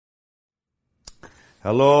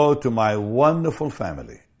Hello to my wonderful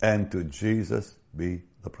family, and to Jesus be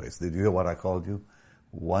the praise. Did you hear what I called you?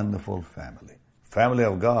 Wonderful family. Family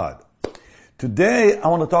of God. Today, I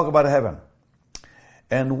want to talk about heaven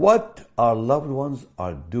and what our loved ones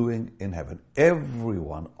are doing in heaven.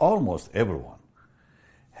 Everyone, almost everyone,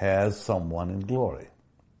 has someone in glory.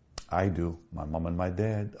 I do. My mom and my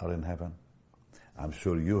dad are in heaven. I'm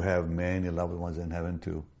sure you have many loved ones in heaven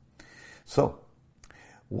too. So,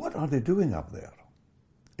 what are they doing up there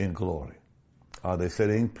in glory? Are they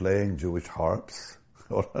sitting playing Jewish harps,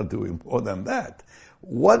 or are they doing more than that?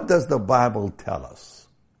 What does the Bible tell us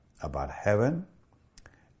about heaven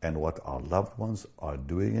and what our loved ones are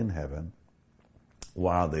doing in heaven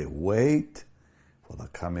while they wait for the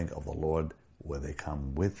coming of the Lord, where they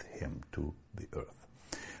come with Him to the earth?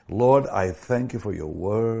 Lord, I thank you for your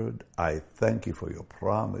word. I thank you for your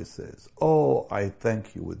promises. Oh, I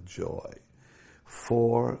thank you with joy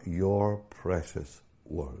for your precious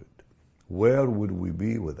word. Where would we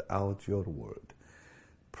be without your word?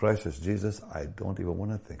 Precious Jesus, I don't even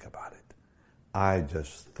want to think about it. I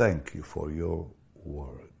just thank you for your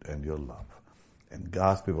word and your love. And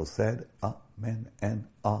God's people said, Amen and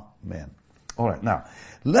Amen. All right, now,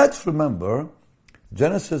 let's remember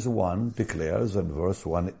Genesis 1 declares in verse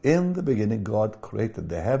 1, in the beginning God created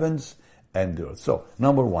the heavens and the earth. So,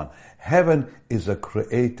 number one, heaven is a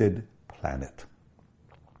created planet.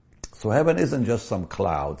 So heaven isn't just some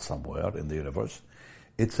cloud somewhere in the universe.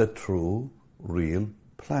 It's a true, real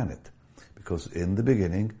planet. Because in the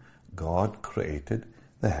beginning, God created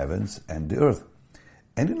the heavens and the earth.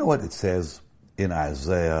 And you know what it says in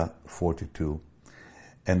Isaiah 42?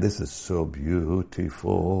 And this is so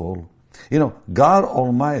beautiful. You know, God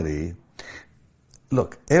Almighty,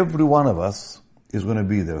 look, every one of us is going to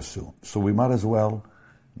be there soon. So we might as well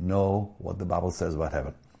know what the Bible says about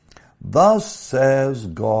heaven. Thus says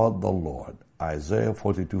God the Lord, Isaiah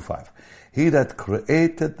 42:5. He that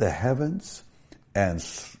created the heavens and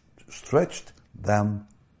stretched them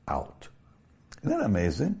out. Isn't that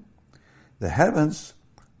amazing? The heavens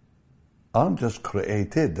aren't just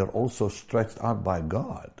created, they're also stretched out by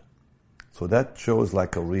God. So that shows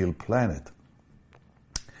like a real planet.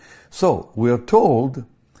 So we are told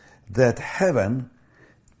that heaven,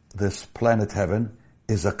 this planet heaven,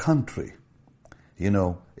 is a country. You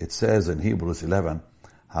know, it says in Hebrews 11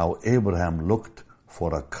 how Abraham looked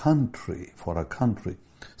for a country,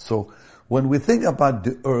 So when we think about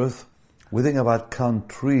the earth, we think about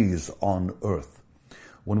countries on earth.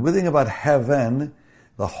 When we think about heaven,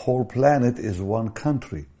 the whole planet is one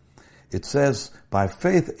country. It says, by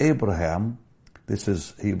faith Abraham, this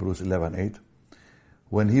is Hebrews 11:8,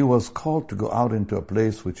 when he was called to go out into a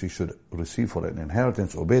place which he should receive for an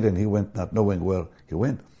inheritance, obeyed, and he went not knowing where he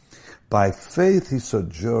went. By faith he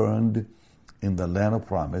sojourned in the land of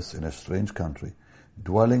promise in a strange country,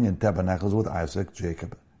 dwelling in tabernacles with Isaac,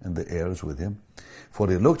 Jacob, and the heirs with him. For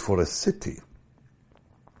he looked for a city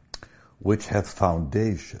which hath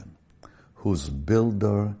foundation, whose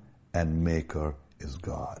builder and maker is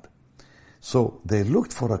God. So they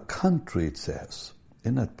looked for a country, it says.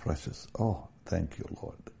 Isn't that precious? Oh, thank you,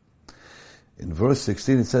 Lord. In verse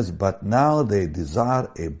 16 it says, but now they desire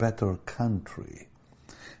a better country.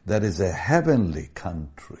 That is a heavenly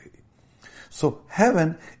country. So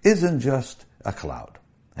heaven isn't just a cloud.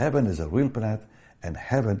 Heaven is a real planet, and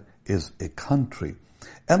heaven is a country.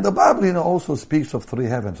 And the Bible, also speaks of three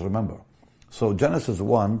heavens, remember. So Genesis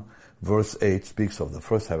 1, verse 8 speaks of the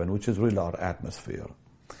first heaven, which is really our atmosphere.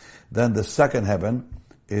 Then the second heaven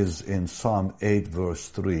is in Psalm 8, verse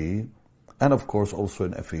 3, and of course also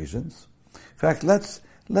in Ephesians. In fact, let's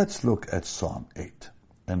look at Psalm 8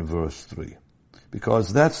 and verse 3.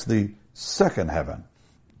 Because that's the second heaven.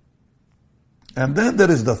 And then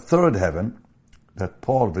there is the third heaven that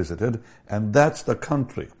Paul visited, and that's the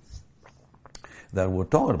country that we're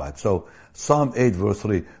talking about. So Psalm 8 verse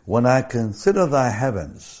 3, when I consider thy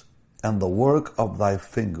heavens and the work of thy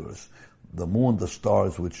fingers, the moon, the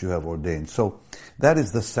stars which you have ordained. So that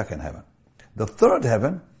is the second heaven. The third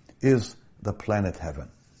heaven is the planet heaven.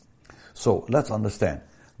 So let's understand.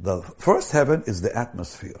 The first heaven is the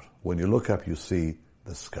atmosphere. When you look up, you see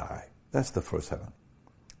the sky. That's the first heaven.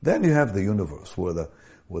 Then you have the universe, where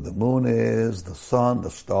the moon is, the sun,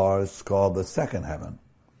 the stars, called the second heaven,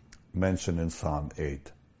 mentioned in Psalm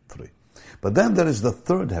 8:3. But then there is the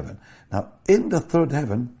third heaven. Now, in the third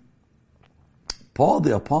heaven, Paul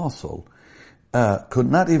the Apostle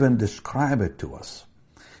could not even describe it to us,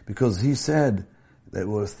 because he said there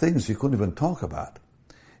were things he couldn't even talk about.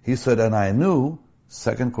 He said, and I knew,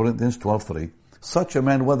 2 Corinthians 12:3, such a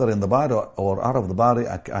man, whether in the body or out of the body,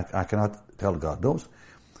 I cannot tell, God knows,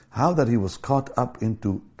 how that he was caught up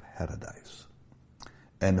into paradise.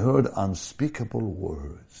 and heard unspeakable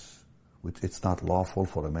words, which it's not lawful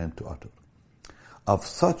for a man to utter. Of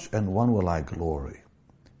such an one will I glory.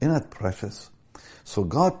 Isn't that precious? So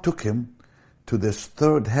God took him to this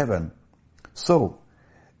third heaven. So,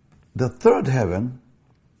 the third heaven,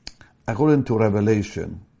 according to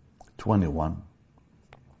Revelation 21,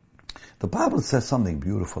 the Bible says something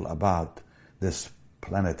beautiful about this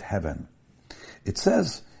planet heaven. It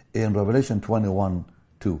says in Revelation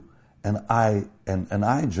 21:2, and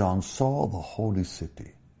I, John, saw the holy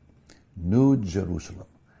city, New Jerusalem,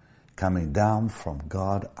 coming down from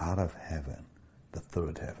God out of heaven, the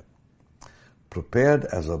third heaven, prepared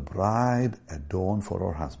as a bride adorned for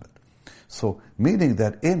her husband. So, meaning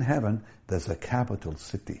that in heaven, there's a capital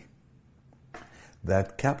city.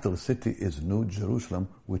 That capital city is New Jerusalem,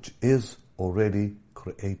 which is already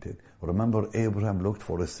created. Remember, Abraham looked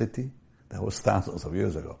for a city? That was thousands of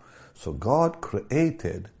years ago. So God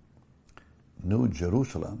created New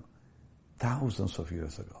Jerusalem thousands of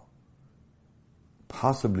years ago.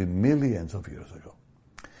 Possibly millions of years ago.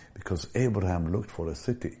 Because Abraham looked for a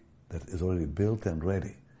city that is already built and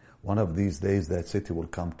ready. One of these days, that city will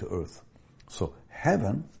come to earth. So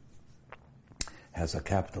heaven has a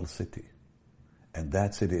capital city. And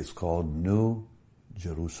that city is called New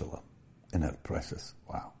Jerusalem. Isn't that precious?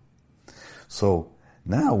 Wow. So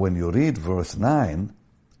now when you read verse 9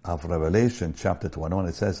 of Revelation chapter 21,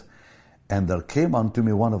 it says, and there came unto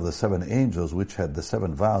me one of the seven angels which had the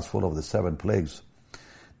seven vials full of the seven plagues,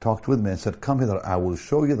 talked with me and said, come hither, I will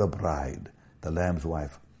show you the bride, the Lamb's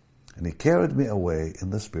wife. And he carried me away in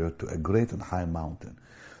the spirit to a great and high mountain.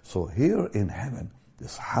 So here in heaven,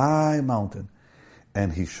 this high mountain,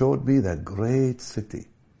 and he showed me that great city,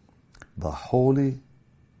 the holy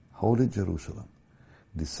Jerusalem,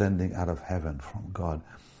 descending out of heaven from God.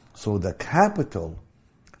 So the capital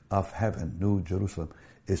of heaven, New Jerusalem,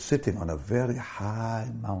 is sitting on a very high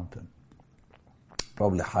mountain,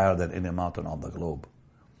 probably higher than any mountain on the globe.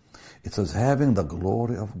 It says, having the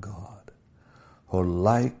glory of God. Her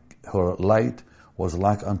light was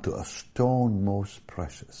like unto a stone most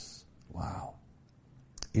precious. Wow.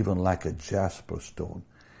 Even like a jasper stone,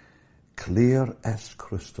 clear as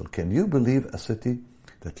crystal. Can you believe a city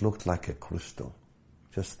that looked like a crystal?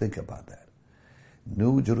 Just think about that.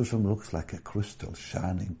 New Jerusalem looks like a crystal,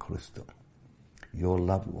 shining crystal. Your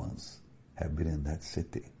loved ones have been in that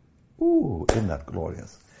city. Ooh, isn't that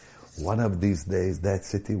glorious? One of these days, that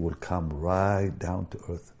city will come right down to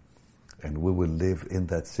earth, and we will live in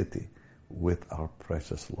that city with our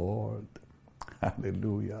precious Lord.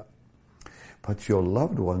 Hallelujah. But your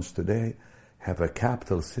loved ones today have a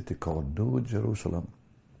capital city called New Jerusalem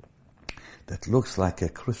that looks like a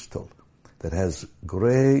crystal, that has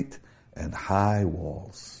great and high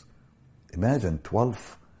walls. Imagine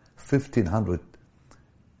 1,500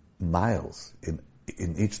 miles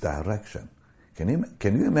in each direction. Can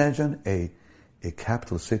you imagine a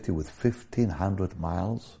capital city with 1,500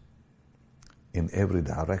 miles in every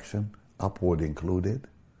direction, upward included?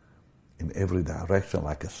 In every direction,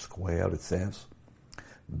 like a square, it says.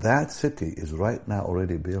 That city is right now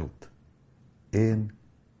already built in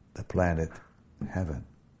the planet heaven.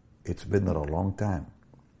 It's been there a long time.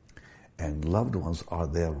 And loved ones are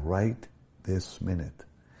there right this minute.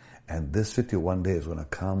 And this city one day is going to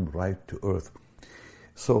come right to earth.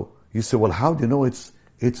 So you say, well, how do you know it's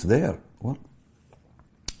there? Well,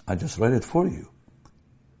 I just read it for you.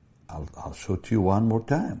 I'll show it to you one more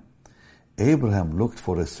time. Abraham looked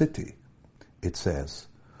for a city, it says,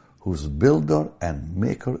 whose builder and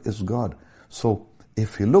maker is God. So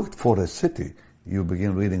if he looked for a city, you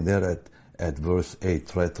begin reading there at verse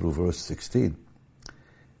 8 right through verse 16.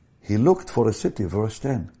 He looked for a city, verse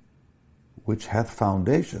 10, which hath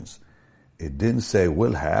foundations. It didn't say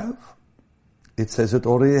will have. It says it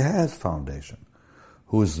already has foundation.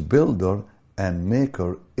 Whose builder and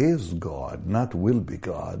maker is God, not will be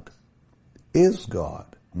God, is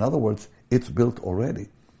God. In other words, it's built already.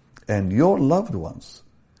 And your loved ones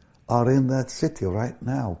are in that city right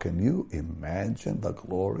now. Can you imagine the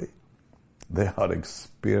glory they are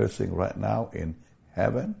experiencing right now in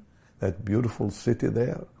heaven? That beautiful city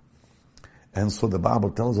there. And so the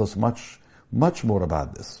Bible tells us much more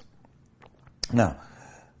about this. Now,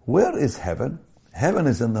 where is heaven? Heaven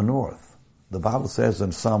is in the north. The Bible says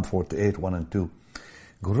in Psalm 48, 1 and 2,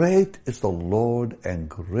 great is the Lord and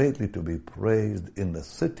greatly to be praised in the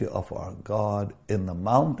city of our God, in the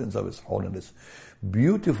mountains of his holiness.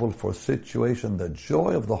 Beautiful for situation, the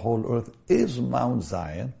joy of the whole earth is Mount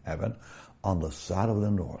Zion, heaven, on the side of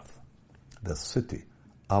the north, the city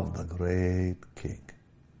of the great King.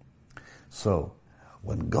 So,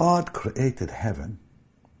 when God created heaven,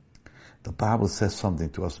 the Bible says something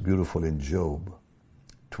to us beautiful in Job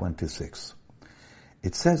 26.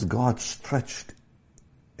 It says God stretched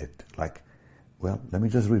it like, well, let me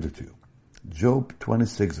just read it to you. Job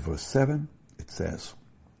 26 verse 7, it says,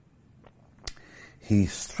 He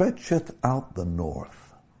stretcheth out the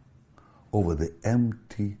north over the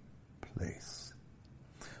empty place.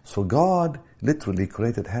 So God literally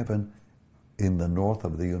created heaven in the north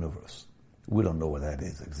of the universe. We don't know where that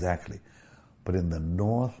is exactly, but in the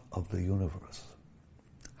north of the universe.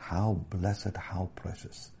 How blessed, how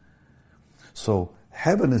precious. So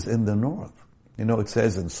heaven is in the north. You know, it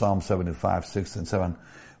says in Psalm 75, 6 and 7,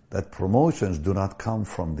 that promotions do not come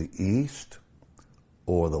from the east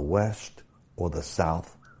or the west or the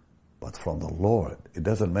south, but from the Lord. It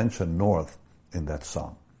doesn't mention north in that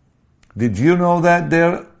song. Did you know that,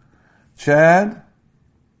 dear Chad?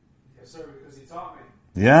 Yes, sir, because he taught me.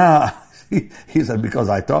 Yeah, he said, because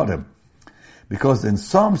I taught him. Because in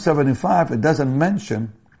Psalm 75, it doesn't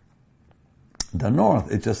mention the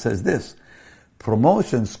north. It just says this: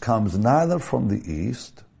 promotions comes neither from the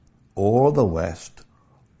east or the west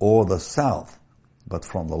or the south, but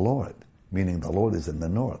from the Lord. Meaning the Lord is in the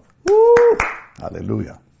north. Woo!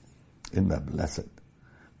 Hallelujah. Isn't that blessed?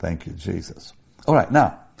 Thank you, Jesus. All right,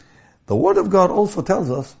 now, the Word of God also tells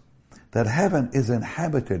us that heaven is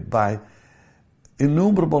inhabited by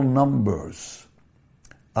innumerable numbers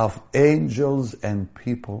of angels and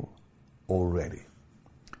people already.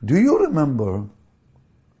 Do you remember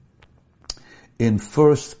in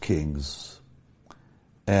 1 Kings,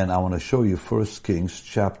 and I want to show you 1 Kings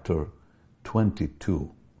chapter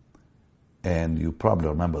 22, and you probably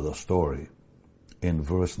remember the story in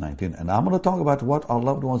verse 19. And I'm going to talk about what our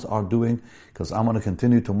loved ones are doing, because I'm going to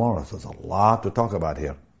continue tomorrow. So there's a lot to talk about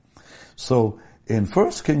here. So in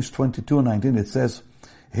 1 Kings 22:19, it says,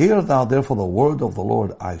 Hear thou therefore the word of the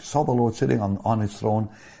Lord. I saw the Lord sitting on his throne,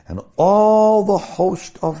 and all the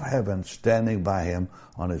host of heaven standing by him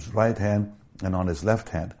on his right hand and on his left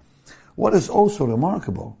hand. What is also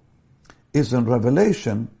remarkable is in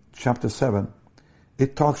Revelation chapter 7,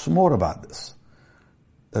 it talks more about this.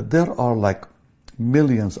 That there are like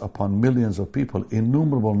millions upon millions of people,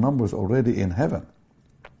 innumerable numbers already in heaven.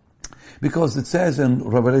 Because it says in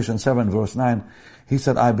Revelation 7 verse 9, he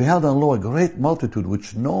said, I beheld and lo, a great multitude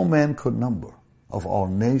which no man could number, of all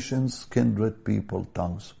nations, kindred, people,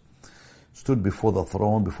 tongues, stood before the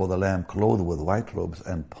throne, before the Lamb, clothed with white robes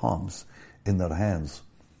and palms in their hands.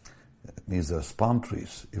 It means there's palm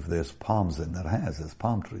trees. If there's palms in their hands, there's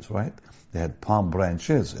palm trees, right? They had palm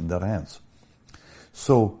branches in their hands.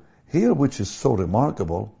 So here, which is so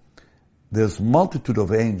remarkable, there's multitude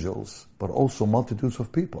of angels, but also multitudes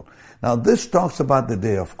of people. Now this talks about the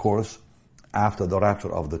day, of course, after the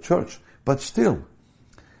rapture of the church. But still,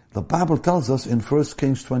 the Bible tells us in 1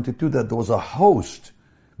 Kings 22 that there was a host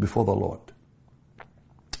before the Lord.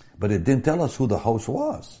 But it didn't tell us who the host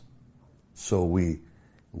was. So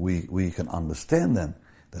we can understand then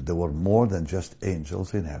that there were more than just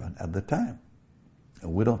angels in heaven at the time.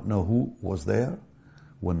 And we don't know who was there.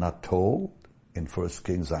 We're not told in 1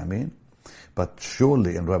 Kings, but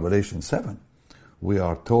surely in Revelation 7, we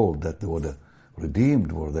are told that the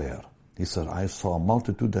redeemed were there. He said, I saw a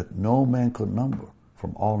multitude that no man could number,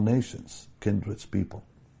 from all nations, kindreds, people.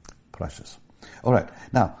 Precious. All right.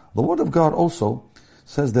 Now, the Word of God also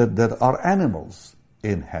says that there are animals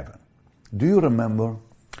in heaven. Do you remember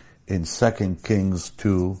in 2 Kings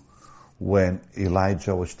 2 when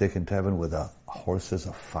Elijah was taken to heaven with horses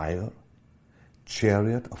of fire,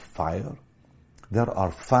 chariot of fire? There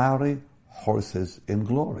are fiery horses in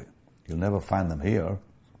glory. You'll never find them here.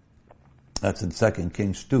 That's in 2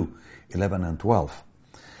 Kings 2, 11 and 12.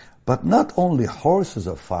 But not only horses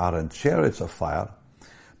of fire and chariots of fire,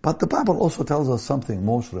 but the Bible also tells us something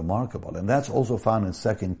most remarkable, and that's also found in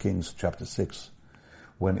 2 Kings chapter 6,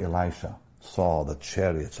 when Elisha saw the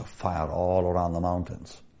chariots of fire all around the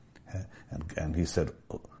mountains. And he said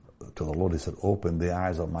to the Lord, he said, open the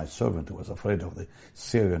eyes of my servant who was afraid of the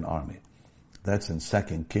Syrian army. That's in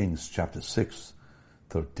 2 Kings chapter 6,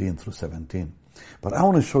 13 through 17. But I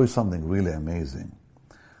want to show you something really amazing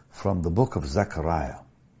from the book of Zechariah.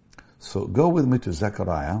 So go with me to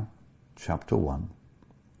Zechariah chapter 1.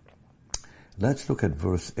 Let's look at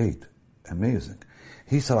verse 8. Amazing.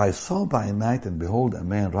 He said, I saw by night, and behold, a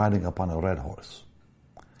man riding upon a red horse.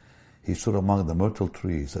 He stood among the myrtle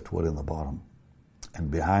trees that were in the bottom.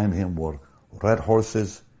 And behind him were red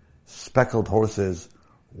horses, speckled horses,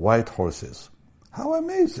 white horses. How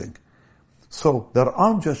amazing. So there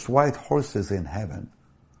aren't just white horses in heaven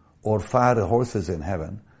or fiery horses in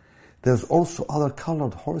heaven. There's also other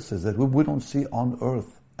colored horses that we don't see on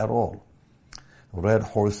earth at all. Red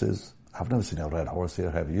horses. I've never seen a red horse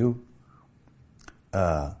here, have you?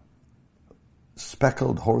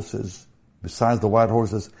 speckled horses besides the white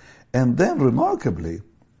horses. And then remarkably,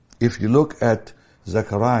 if you look at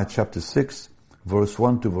Zechariah chapter 6, verse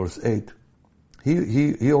 1 to verse 8,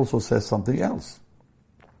 he also says something else.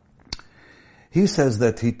 He says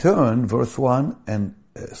that he turned, verse 1, and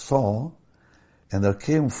saw, and there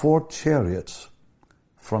came 4 chariots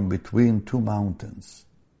from between 2 mountains.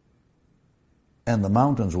 And the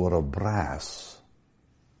mountains were of brass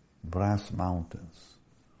mountains.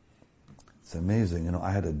 It's amazing.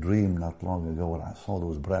 I had a dream not long ago where I saw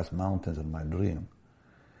those brass mountains in my dream.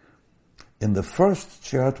 In the first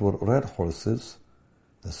chariot were red horses,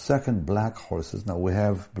 the second black horses. Now we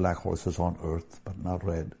have black horses on earth, but not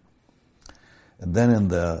red. And then in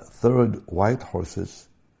the third, white horses,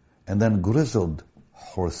 and then grizzled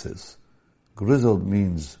horses. Grizzled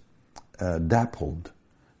means dappled.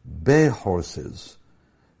 Bay horses.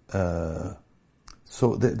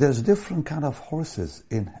 So there's different kind of horses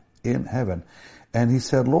in heaven. And he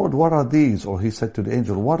said, Lord, what are these? Or he said to the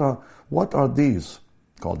angel, what are these?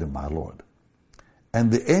 Called him my Lord. And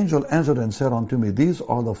the angel answered and said unto me, these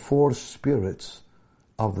are the 4 spirits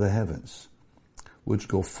of the heavens, which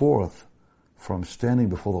go forth from standing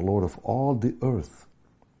before the Lord of all the earth.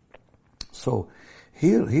 So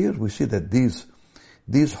here we see that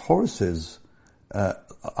these horses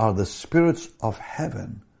are the spirits of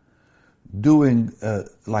heaven doing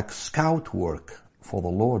like scout work for the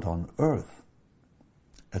Lord on earth.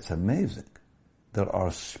 It's amazing. There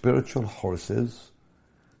are spiritual horses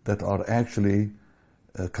that are actually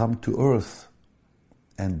come to earth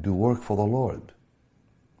and do work for the Lord.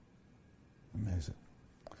 Amazing.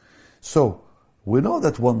 So we know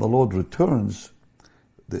that when the Lord returns,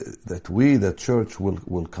 that we, the church,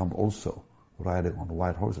 will come also riding on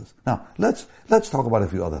white horses. Now, let's talk about a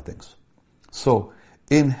few other things. So,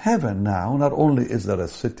 in heaven now, not only is there a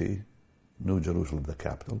city, New Jerusalem, the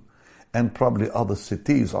capital, and probably other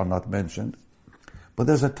cities are not mentioned, but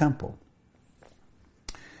there's a temple.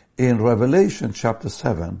 In Revelation chapter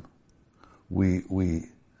 7, we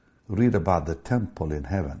read about the temple in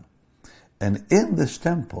heaven. And in this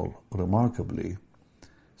temple, remarkably,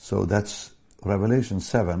 so that's Revelation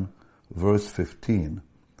 7, verse 15,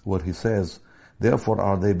 where he says, therefore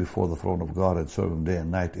are they before the throne of God and serve him day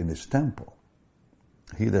and night in his temple.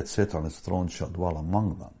 He that sits on his throne shall dwell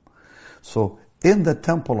among them. So in the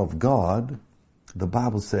temple of God, the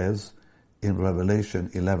Bible says in Revelation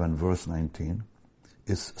 11, verse 19,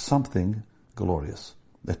 is something glorious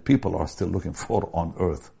that people are still looking for on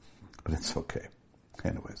earth. But it's okay.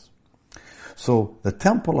 Anyways. So the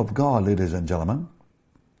temple of God, ladies and gentlemen,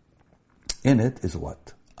 in it is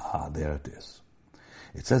what? There it is.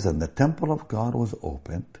 It says that the temple of God was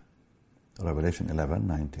opened, Revelation 11,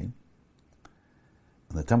 19.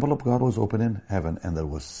 And the temple of God was opened in heaven, and there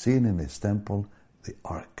was seen in his temple the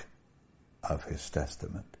ark of his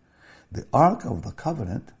testament. The ark of the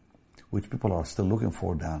covenant, which people are still looking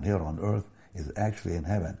for down here on earth, is actually in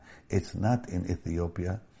heaven. It's not in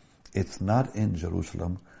Ethiopia. It's not in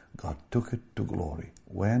Jerusalem. God took it to glory.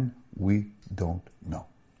 When? We don't know.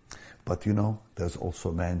 But there's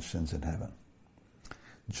also mansions in heaven.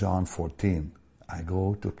 John 14, I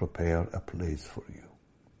go to prepare a place for you.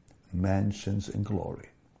 Mansions in glory.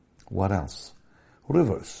 What else?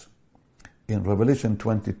 Rivers. In Revelation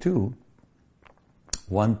 22,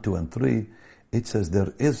 1, 2, and 3, it says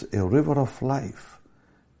there is a river of life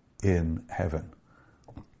in heaven.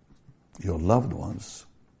 Your loved ones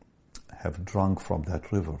have drunk from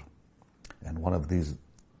that river. And one of these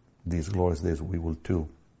glorious days we will too.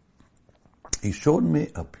 He showed me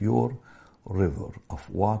a pure river of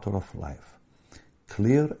water of life,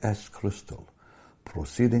 clear as crystal,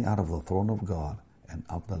 proceeding out of the throne of God and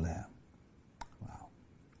of the Lamb. Wow.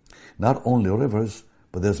 Not only rivers,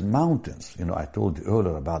 but there's mountains. I told you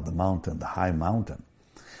earlier about the mountain, the high mountain.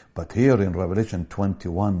 But here in Revelation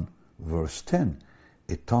 21, verse 10,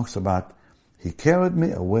 it talks about, he carried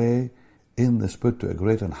me away in the spirit to a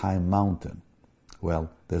great and high mountain.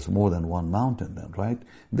 Well, there's more than one mountain then, right?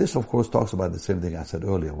 This, of course, talks about the same thing I said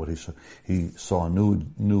earlier, where he saw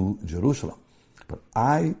New Jerusalem. But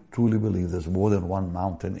I truly believe there's more than one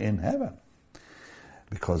mountain in heaven.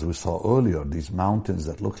 Because we saw earlier these mountains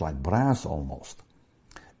that look like brass almost.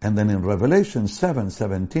 And then in Revelation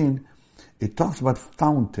 7:17, it talks about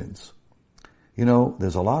fountains.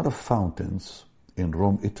 There's a lot of fountains in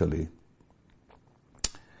Rome, Italy,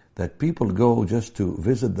 that people go just to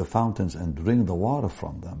visit the fountains and drink the water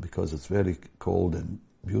from them because it's very cold and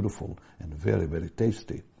beautiful and very, very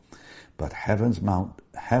tasty. But heaven's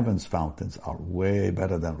fountains are way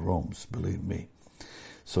better than Rome's, believe me.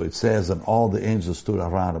 So it says, and all the angels stood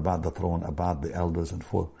around about the throne, about the elders and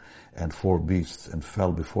four beasts, and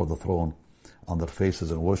fell before the throne on their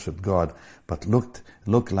faces and worshiped God. But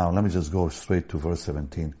look now, let me just go straight to verse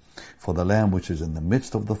 17. For the Lamb which is in the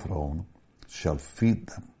midst of the throne shall feed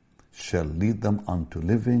them, shall lead them unto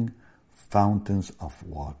living fountains of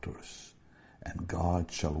waters, and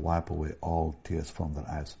God shall wipe away all tears from their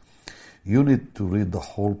eyes. You need to read the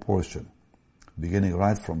whole portion, beginning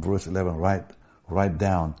right from verse 11, right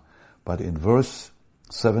down. But in verse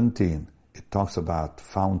 17, it talks about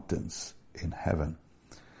fountains in heaven.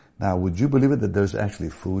 Now, would you believe it that there's actually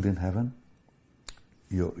food in heaven?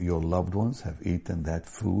 Your loved ones have eaten that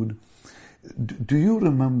food. Do you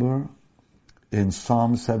remember in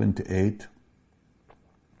Psalm 78,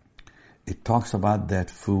 it talks about that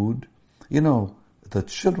food? You know, the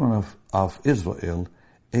children of Israel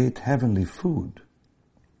ate heavenly food.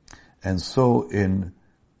 And so in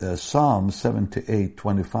Psalm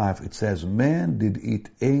 78:25, it says, man did eat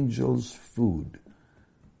angels' food.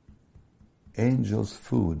 Angels'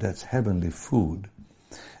 food, that's heavenly food.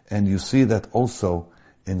 And you see that also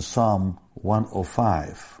in Psalm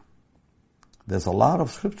 105. There's a lot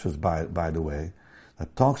of scriptures, by the way,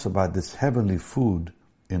 that talks about this heavenly food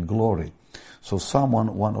in glory. So Psalm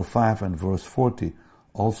 105 and verse 40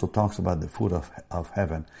 also talks about the food of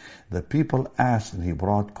heaven. The people asked, and he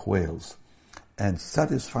brought quails and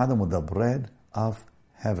satisfied them with the bread of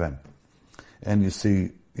heaven. And you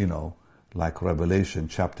see, like Revelation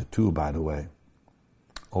chapter 2, by the way,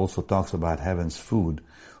 also talks about heaven's food.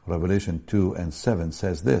 Revelation 2 and 7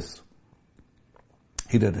 says this,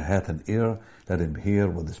 he that hath an ear, let him hear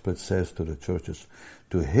what the Spirit says to the churches.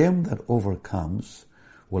 To him that overcomes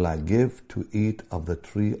will I give to eat of the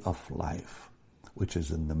tree of life, which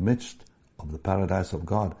is in the midst of the paradise of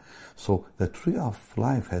God. So the tree of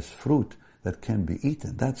life has fruit that can be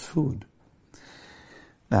eaten. That's food.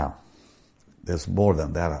 Now, there's more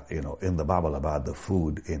than that, in the Bible about the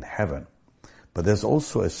food in heaven. But there's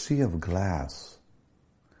also a sea of glass.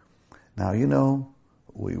 Now,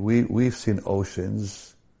 we've seen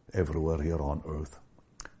oceans everywhere here on earth,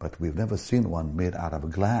 but we've never seen one made out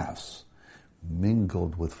of glass,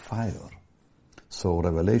 mingled with fire. So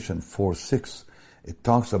Revelation 4:6, it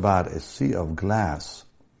talks about a sea of glass.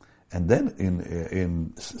 And then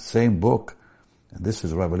in same book, and this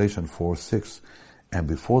is Revelation 4:6, and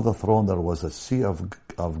before the throne there was a sea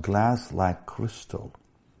of glass like crystal.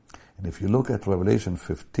 And if you look at Revelation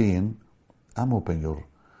 15, I'm hoping you're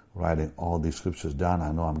writing all these scriptures down.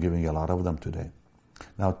 I know I'm giving you a lot of them today.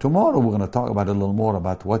 Now, tomorrow we're going to talk about a little more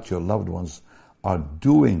about what your loved ones are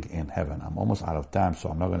doing in heaven. I'm almost out of time, so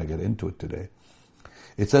I'm not going to get into it today.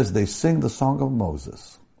 It says they sing the song of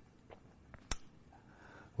Moses.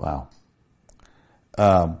 Wow.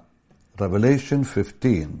 Revelation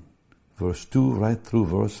 15, verse 2 right through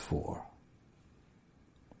verse 4.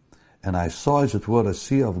 And I saw as it were a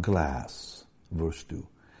sea of glass, verse 2,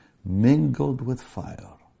 mingled with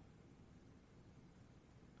fire.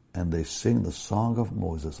 And they sing the song of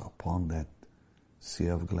Moses upon that sea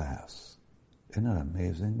of glass. Isn't that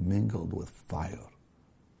amazing? Mingled with fire.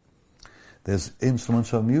 There's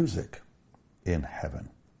instruments of music in heaven,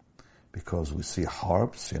 because we see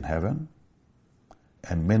harps in heaven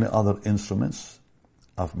and many other instruments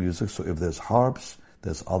of music. So if there's harps,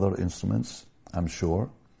 there's other instruments, I'm sure.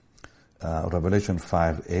 Revelation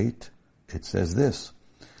 5:8, it says this,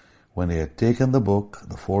 when they had taken the book,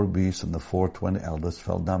 the 4 beasts and the 24 elders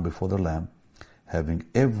fell down before the Lamb, having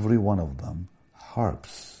every one of them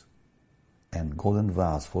harps and golden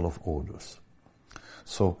vials full of odors.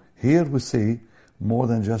 So here we see more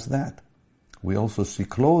than just that. We also see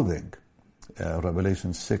clothing.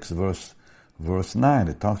 Revelation 6 verse 9,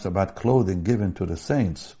 it talks about clothing given to the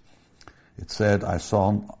saints. It said, I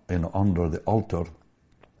saw under the altar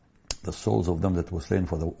the souls of them that were slain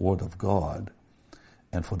for the word of God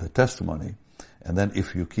and for the testimony. And then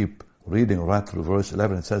if you keep reading right through verse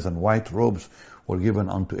 11, it says, and white robes were given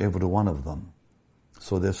unto every one of them.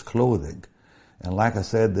 So there's clothing. And like I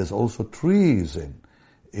said, there's also trees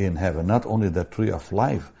in heaven. Not only the tree of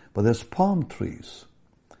life, but there's palm trees.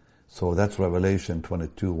 So that's Revelation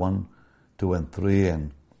 22, 1, 2, and 3,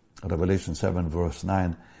 and Revelation 7, verse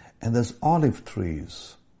 9. And there's olive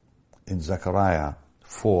trees in Zechariah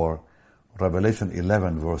 4. Revelation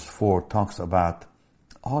 11, verse 4 talks about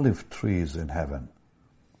olive trees in heaven.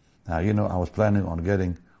 Now, I was planning on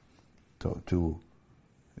getting to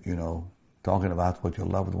talking about what your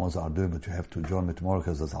loved ones are doing, but you have to join me tomorrow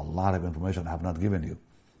because there's a lot of information I have not given you.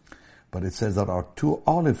 But it says there are 2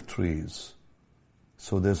 olive trees.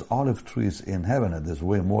 So there's olive trees in heaven, and there's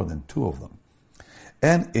way more than 2 of them.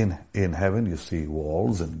 And in heaven you see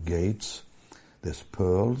walls and gates. There's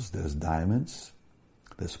pearls, there's diamonds,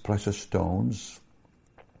 there's precious stones,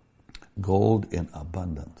 gold in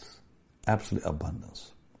abundance. Absolute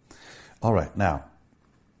abundance. All right, now,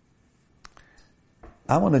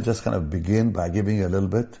 I want to just kind of begin by giving you a little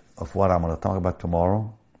bit of what I'm going to talk about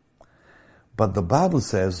tomorrow. But the Bible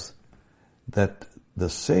says that the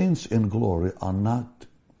saints in glory are not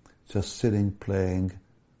just sitting playing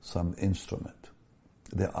some instrument.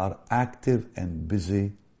 They are active and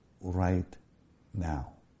busy right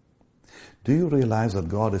now. Do you realize that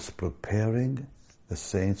God is preparing the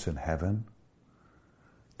saints in heaven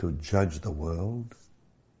to judge the world?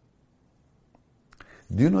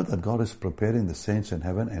 Do you know that God is preparing the saints in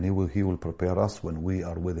heaven, and He will prepare us when we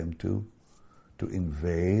are with Him too, to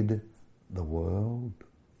invade the world?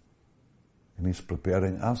 And He's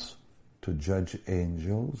preparing us to judge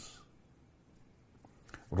angels.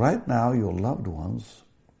 Right now, your loved ones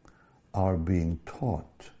are being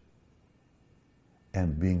taught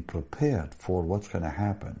and being prepared for what's going to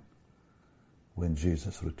happen when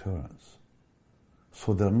Jesus returns.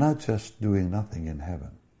 So they're not just doing nothing in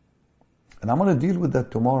heaven. And I'm going to deal with that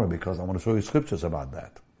tomorrow because I want to show you scriptures about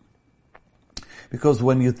that. Because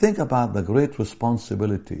when you think about the great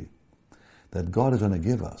responsibility that God is going to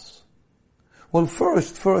give us, well,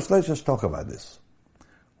 first, let's just talk about this.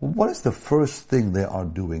 What is the first thing they are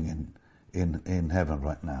doing in heaven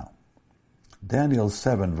right now? Daniel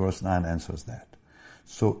 7 verse 9 answers that.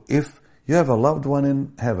 So if you have a loved one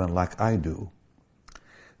in heaven like I do,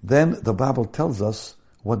 then the Bible tells us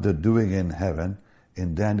what they're doing in heaven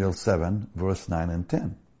in Daniel 7 verse 9 and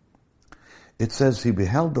 10. It says, He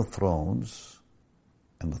beheld the thrones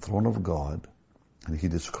and the throne of God, and He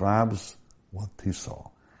describes what He saw.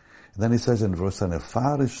 And then He says in verse 10, a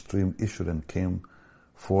fiery stream issued and came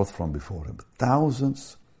forth from before Him.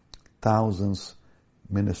 Thousands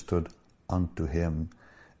ministered unto Him,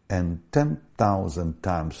 and 10,000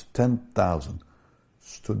 times 10,000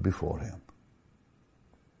 stood before Him.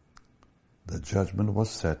 The judgment was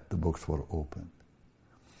set, the books were opened.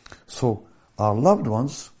 So our loved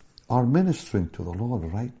ones are ministering to the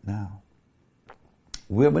Lord right now.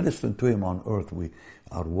 We're ministering to Him on earth. We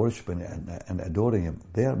are worshiping and adoring Him.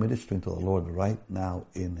 They are ministering to the Lord right now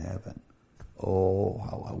in heaven. Oh,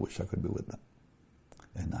 how I wish I could be with them.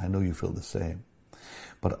 And I know you feel the same.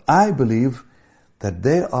 But I believe that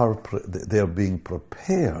they are being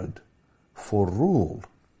prepared for rule.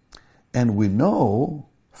 And we know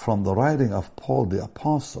from the writing of Paul the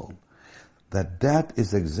Apostle that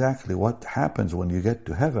is exactly what happens when you get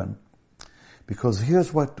to heaven. Because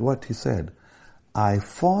here's what he said. I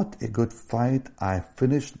fought a good fight, I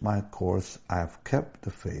finished my course, I have kept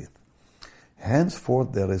the faith.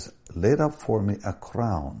 Henceforth there is laid up for me a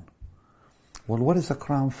crown. Well, what is a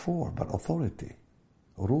crown for? But authority,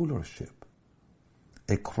 rulership.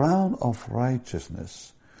 A crown of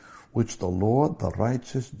righteousness, which the Lord, the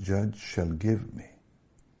righteous judge, shall give me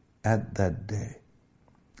at that day.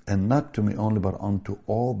 And not to me only, but unto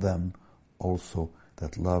all them also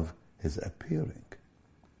that love His appearing.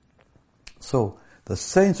 So, the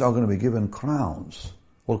saints are going to be given crowns.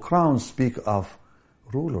 Well, crowns speak of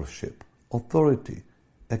rulership, authority,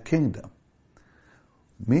 a kingdom.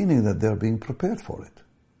 Meaning that they're being prepared for it.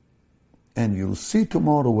 And you'll see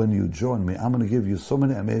tomorrow when you join me, I'm going to give you so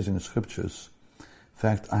many amazing scriptures. In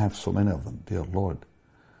fact, I have so many of them, dear Lord.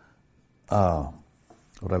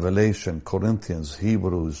 Revelation, Corinthians,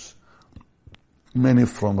 Hebrews, many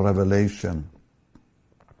from Revelation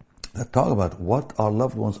that talk about what our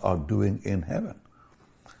loved ones are doing in heaven.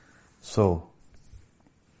 So,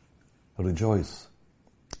 rejoice.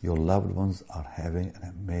 Your loved ones are having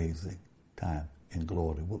an amazing time in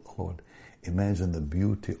glory with the Lord. Imagine the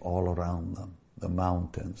beauty all around them, the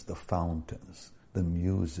mountains, the fountains, the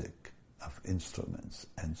music of instruments,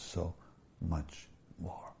 and so much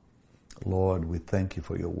more. Lord, we thank You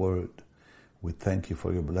for Your word. We thank You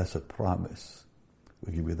for Your blessed promise.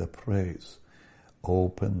 We give You the praise.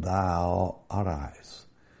 Open Thou our eyes,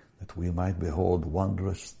 that we might behold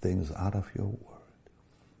wondrous things out of Your word.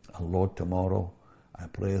 And Lord, tomorrow, I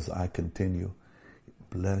pray as I continue,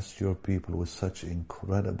 bless Your people with such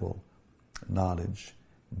incredible knowledge.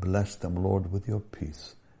 Bless them, Lord, with Your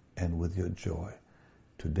peace and with Your joy,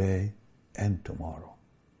 today and tomorrow.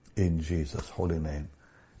 In Jesus' holy name.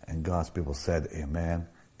 And God's people said, amen,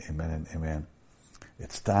 amen, and amen.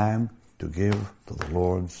 It's time to give to the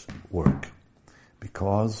Lord's work,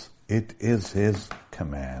 because it is His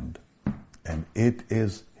command and it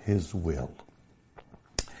is His will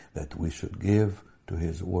that we should give to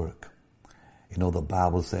His work. You know, the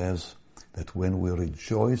Bible says that when we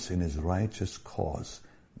rejoice in His righteous cause,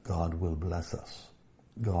 God will bless us.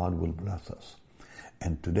 God will bless us.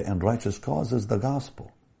 And today, and righteous cause is the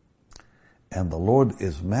gospel. And the Lord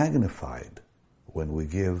is magnified when we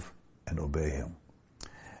give and obey Him.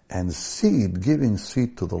 And seed, giving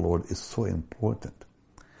seed to the Lord is so important.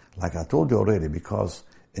 Like I told you already, because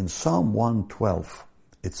in Psalm 112,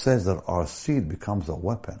 it says that our seed becomes a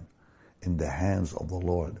weapon in the hands of the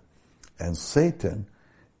Lord. And Satan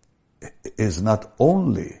is not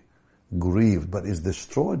only grieved, but is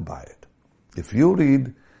destroyed by it. If you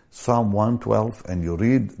read Psalm 112 and you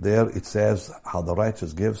read there, it says how the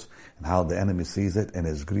righteous gives and how the enemy sees it and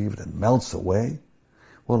is grieved and melts away.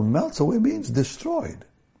 Well, melts away means destroyed.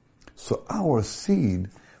 So our seed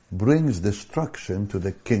brings destruction to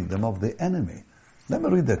the kingdom of the enemy. Let me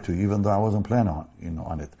read that to you, even though I wasn't planning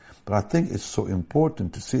on it. But I think it's so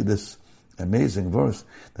important to see this amazing verse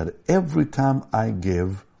that every time I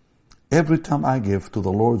give to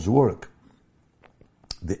the Lord's work,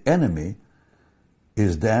 the enemy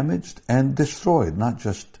is damaged and destroyed, not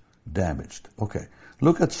just damaged. Okay,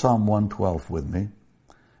 look at Psalm 112 with me,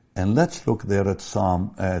 and let's look there at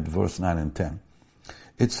verse 9 and 10.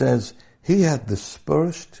 It says, He hath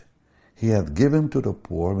dispersed, He hath given to the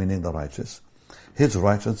poor, meaning the righteous. His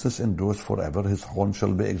righteousness endures forever. His horn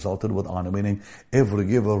shall be exalted with honor, meaning every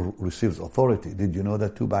giver receives authority. Did you know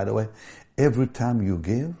that too, by the way? Every time you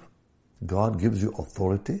give, God gives you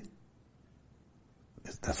authority.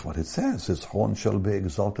 That's what it says. His horn shall be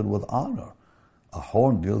exalted with honor. A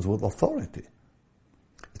horn deals with authority.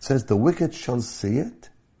 It says, the wicked shall see it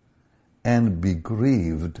and be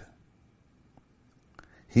grieved.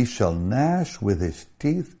 He shall gnash with his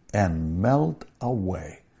teeth and melt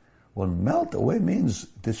away. Well, melt away means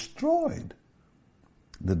destroyed.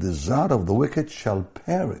 The desire of the wicked shall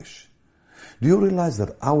perish. Do you realize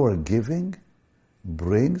that our giving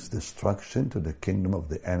brings destruction to the kingdom of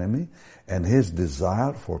the enemy, and his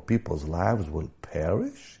desire for people's lives will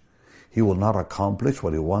perish? He will not accomplish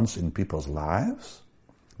what he wants in people's lives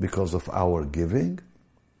because of our giving.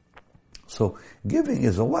 So giving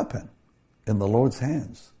is a weapon in the Lord's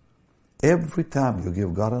hands. Every time you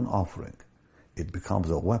give God an offering, it becomes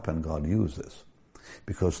a weapon God uses.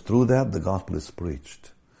 Because through that, the gospel is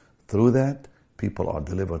preached. Through that, people are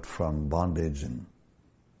delivered from bondage and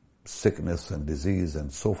sickness and disease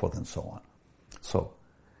and so forth and so on. So,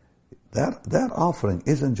 that offering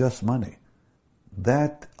isn't just money.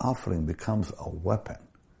 That offering becomes a weapon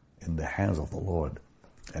in the hands of the Lord.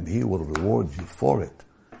 And He will reward you for it.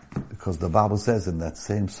 Because the Bible says in that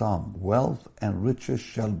same psalm, wealth and riches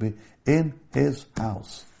shall be in His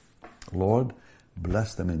house. Lord,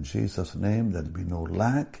 bless them in Jesus' name. There'll be no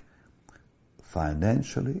lack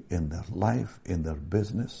financially in their life, in their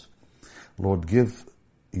business. Lord, give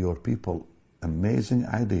your people amazing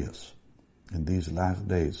ideas in these last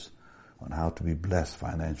days on how to be blessed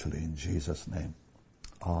financially in Jesus' name.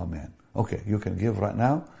 Amen. Okay, you can give right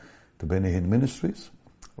now to Benny Hinn Ministries,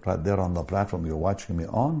 right there on the platform you're watching me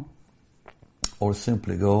on, or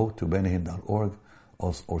simply go to bennyhinn.org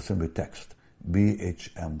or simply text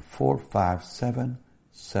BHM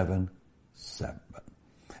 45777.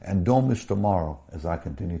 And don't miss tomorrow as I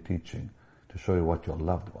continue teaching to show you what your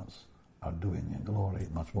loved ones are doing in glory,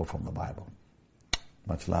 much more from the Bible.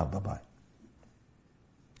 Much love. Bye-bye.